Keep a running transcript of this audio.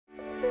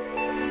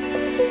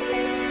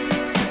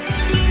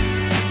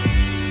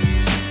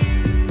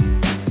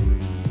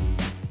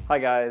Hi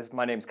guys,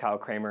 my name is Kyle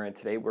Kramer, and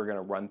today we're going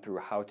to run through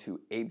how to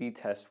A/B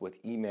test with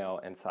email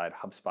inside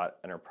HubSpot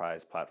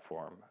Enterprise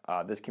platform.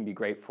 This can be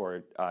great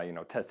for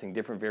testing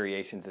different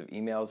variations of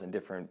emails and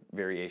different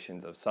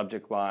variations of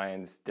subject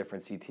lines,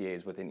 different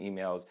CTAs within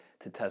emails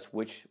to test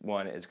which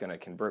one is going to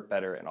convert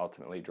better and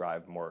ultimately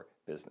drive more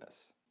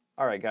business.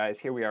 All right guys,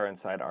 here we are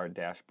inside our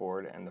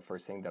dashboard, and the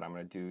first thing that I'm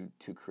going to do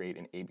to create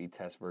an A/B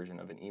test version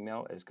of an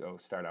email is go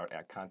start out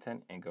at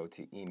content and go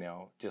to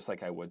email just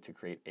like I would to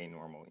create a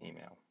normal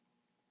email.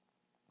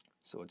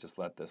 So we'll just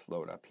let this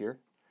load up here.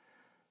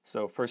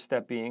 So first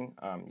step being,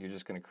 you're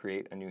just going to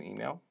create a new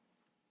email,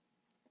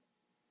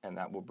 and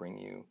that will bring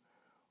you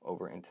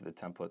over into the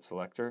template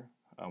selector.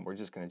 We're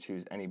just going to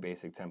choose any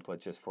basic template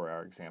just for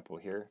our example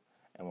here,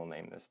 and we'll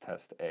name this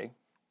test A.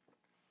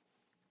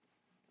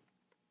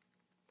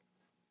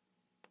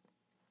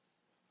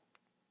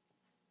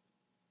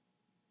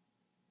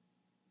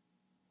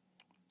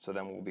 So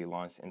then we'll be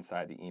launched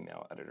inside the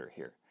email editor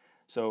here.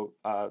 So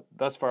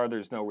thus far,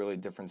 there's no really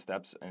different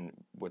steps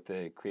with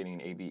creating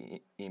an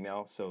A/B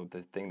email. So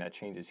the thing that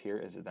changes here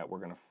is that we're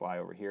going to fly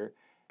over here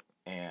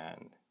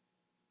and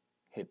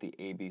hit the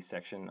A/B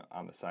section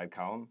on the side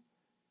column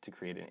to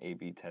create an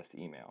A/B test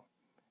email.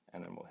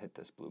 And then we'll hit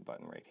this blue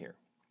button right here.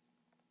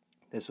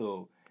 This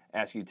will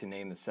ask you to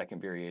name the second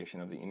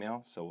variation of the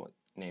email. So we'll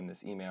name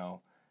this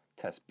email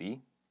test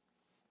B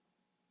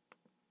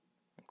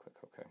and click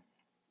OK.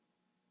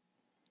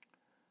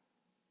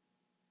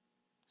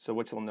 So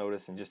what you'll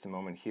notice in just a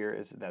moment here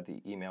is that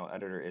the email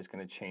editor is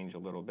going to change a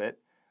little bit.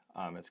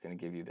 It's going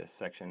to give you this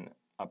section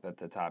up at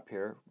the top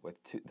here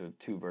with the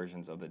two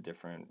versions of the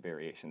different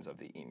variations of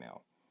the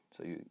email.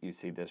 So you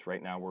see this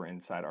right now. We're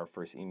inside our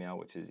first email,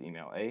 which is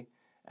email A,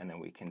 and then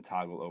we can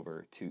toggle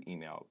over to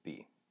email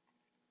B.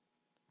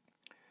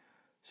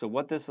 So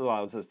what this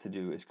allows us to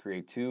do is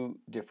create two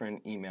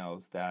different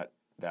emails that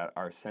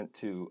are sent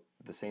to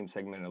the same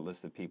segmented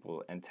list of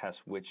people and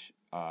test which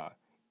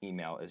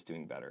email is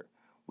doing better.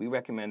 We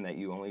recommend that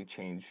you only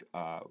change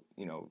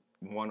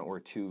one or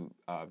two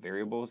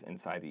variables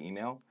inside the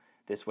email.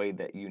 This way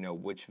that you know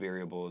which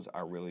variables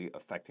are really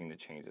affecting the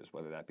changes,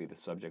 whether that be the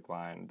subject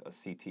line, a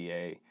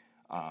CTA,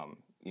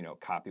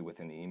 copy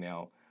within the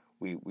email.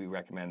 We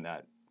recommend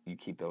that you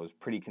keep those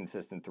pretty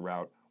consistent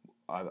throughout,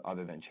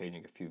 other than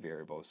changing a few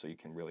variables, so you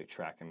can really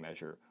track and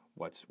measure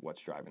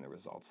what's driving the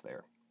results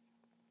there.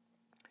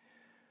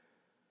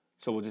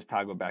 So we'll just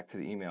toggle back to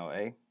the email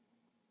A.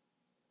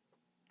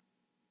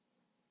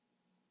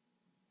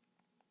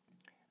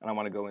 And I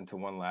want to go into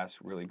one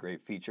last really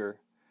great feature.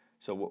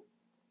 So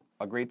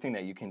a great thing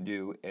that you can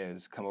do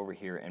is come over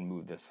here and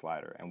move this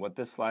slider. And what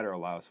this slider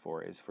allows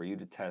for is for you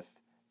to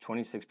test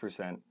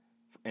 26%,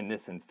 in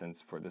this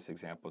instance, for this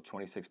example,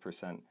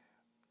 26%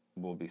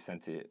 will be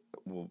sent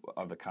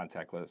of the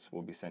contact list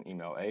will be sent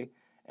email A,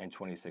 and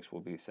 26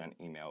 will be sent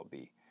email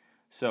B.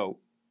 So,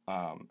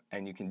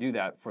 and you can do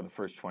that for the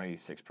first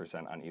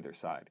 26% on either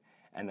side.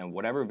 And then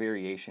whatever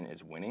variation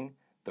is winning,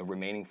 the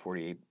remaining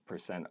 48%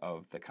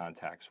 of the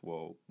contacts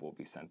will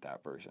be sent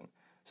that version.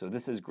 So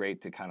this is great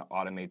to kind of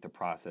automate the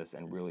process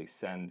and really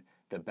send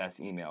the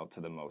best email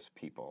to the most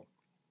people.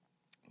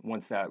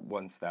 Once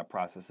that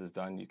process is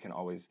done, you can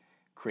always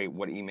create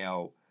what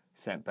email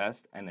sent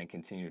best and then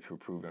continue to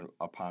improve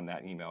upon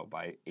that email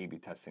by A/B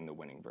testing the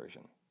winning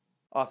version.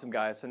 Awesome,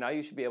 guys. So now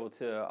you should be able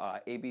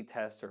to A/B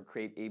test or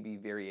create A/B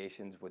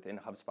variations within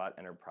HubSpot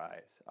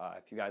Enterprise.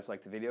 If you guys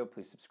like the video,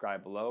 please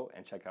subscribe below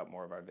and check out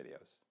more of our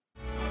videos.